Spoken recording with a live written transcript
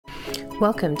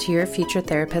Welcome to your Future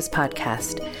Therapist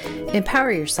podcast.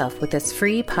 Empower yourself with this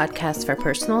free podcast for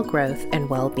personal growth and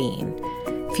well-being.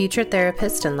 Future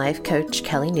therapist and life coach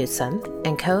Kelly Newsome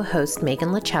and co-host Megan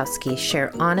Lachowski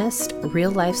share honest,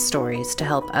 real-life stories to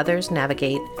help others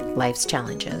navigate life's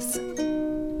challenges.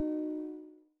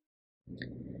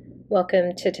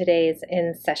 Welcome to today's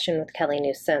In Session with Kelly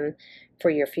Newsome for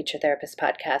your Future Therapist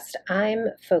podcast. I'm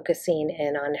focusing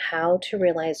in on how to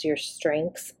realize your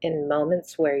strengths in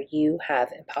moments where you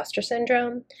have imposter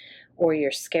syndrome, or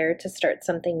you're scared to start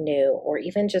something new, or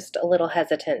even just a little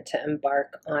hesitant to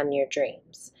embark on your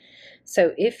dreams.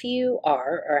 So if you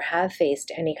are or have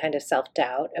faced any kind of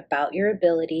self-doubt about your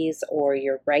abilities or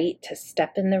your right to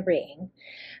step in the ring,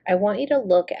 I want you to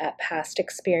look at past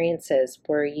experiences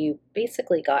where you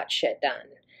basically got shit done,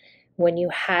 when you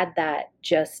had that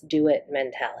just do it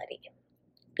mentality.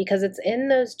 Because it's in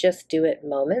those just do it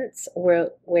moments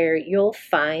where you'll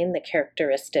find the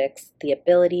characteristics, the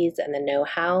abilities, and the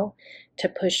know-how to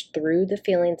push through the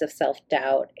feelings of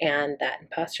self-doubt and that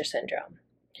imposter syndrome.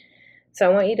 So I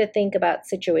want you to think about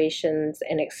situations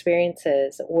and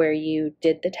experiences where you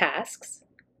did the tasks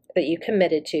that you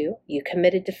committed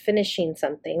to finishing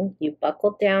something, you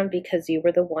buckled down because you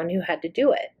were the one who had to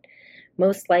do it.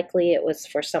 Most likely it was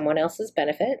for someone else's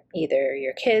benefit, either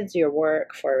your kids, your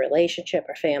work, for a relationship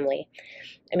or family.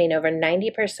 I mean, over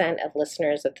 90% of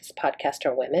listeners of this podcast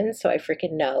are women, so I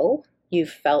freaking know you've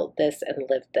felt this and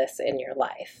lived this in your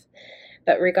life.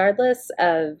 But regardless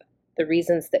of the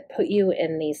reasons that put you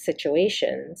in these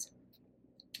situations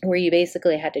where you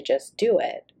basically had to just do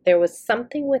it, there was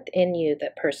something within you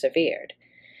that persevered.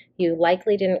 You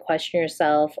likely didn't question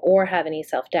yourself or have any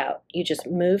self-doubt. You just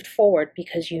moved forward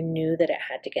because you knew that it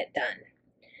had to get done.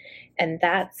 And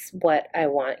that's what I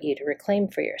want you to reclaim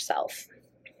for yourself.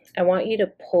 I want you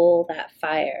to pull that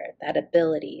fire, that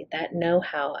ability, that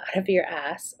know-how out of your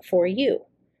ass for you,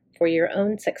 for your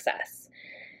own success.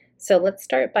 So let's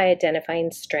start by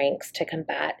identifying strengths to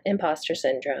combat imposter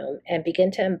syndrome and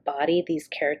begin to embody these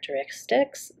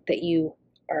characteristics that you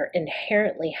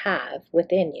inherently have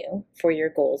within you for your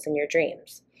goals and your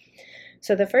dreams.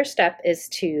 So the first step is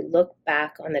to look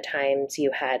back on the times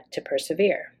you had to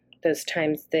persevere, those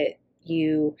times that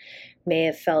you may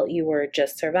have felt you were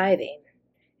just surviving.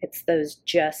 It's those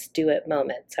just do it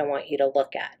moments I want you to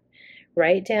look at.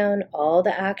 Write down all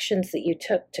the actions that you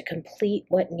took to complete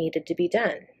what needed to be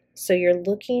done. So you're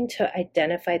looking to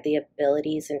identify the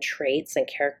abilities and traits and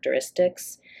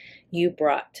characteristics you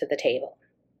brought to the table.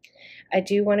 I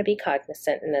do want to be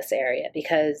cognizant in this area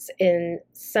because in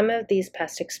some of these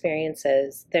past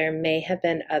experiences, there may have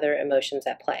been other emotions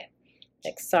at play,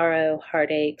 like sorrow,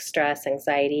 heartache, stress,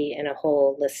 anxiety, and a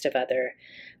whole list of other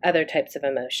types of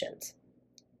emotions.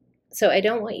 So I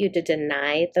don't want you to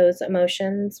deny those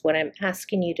emotions. What I'm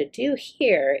asking you to do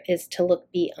here is to look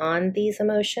beyond these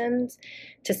emotions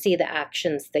to see the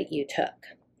actions that you took.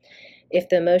 If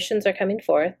the emotions are coming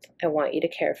forth, I want you to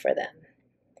care for them.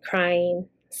 Crying,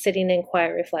 sitting in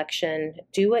quiet reflection,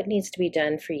 do what needs to be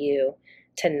done for you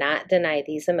to not deny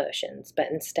these emotions, but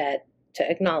instead to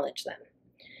acknowledge them.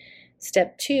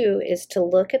 Step 2 is to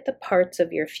look at the parts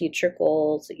of your future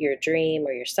goals, your dream,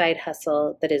 or your side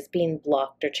hustle that is being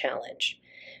blocked or challenged.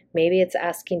 Maybe it's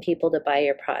asking people to buy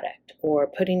your product, or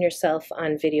putting yourself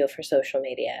on video for social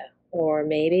media, or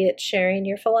maybe it's sharing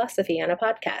your philosophy on a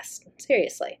podcast.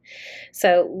 Seriously.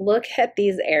 So look at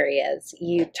these areas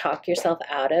you talk yourself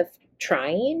out of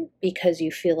trying because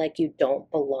you feel like you don't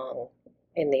belong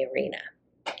in the arena.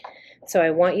 So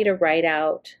I want you to write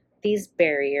out these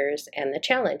barriers and the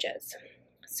challenges.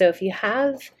 So if you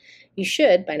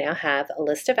should by now have a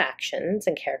list of actions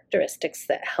and characteristics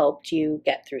that helped you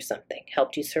get through something,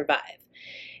 helped you survive.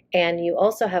 And you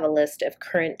also have a list of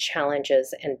current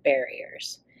challenges and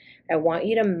barriers. I want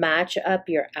you to match up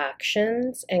your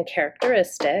actions and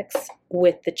characteristics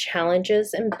with the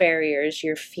challenges and barriers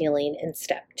you're feeling in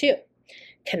step 2.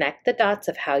 Connect the dots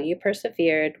of how you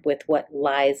persevered with what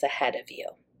lies ahead of you.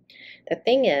 The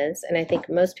thing is, and I think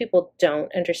most people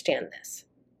don't understand this,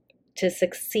 to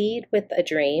succeed with a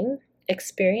dream,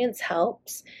 experience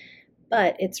helps,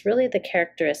 but it's really the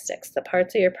characteristics, the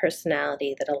parts of your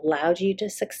personality that allowed you to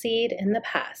succeed in the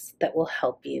past that will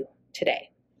help you today.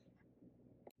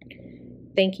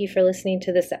 Thank you for listening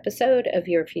to this episode of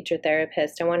Your Future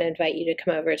Therapist. I want to invite you to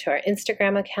come over to our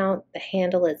Instagram account. The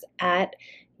handle is at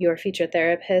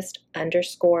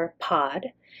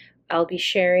yourfuturetherapist_pod. I'll be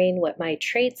sharing what my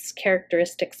traits,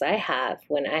 characteristics I have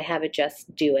when I have a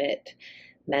just do it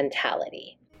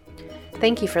mentality.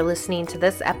 Thank you for listening to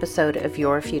this episode of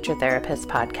Your Future Therapist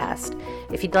podcast.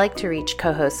 If you'd like to reach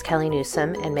co-hosts Kelly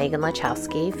Newsome and Megan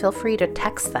Lachowski, feel free to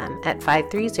text them at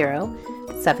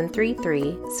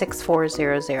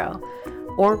 530-733-6400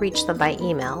 or reach them by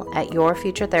email at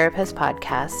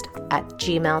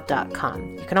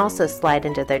yourfuturetherapistpodcast@gmail.com. You can also slide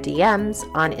into their DMs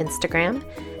on Instagram,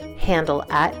 handle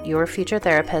at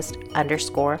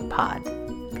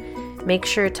yourfuturetherapist_pod. Make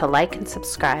sure to like and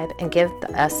subscribe and give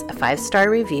us a 5-star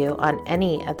review on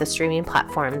any of the streaming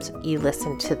platforms you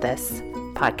listen to this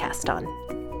podcast on.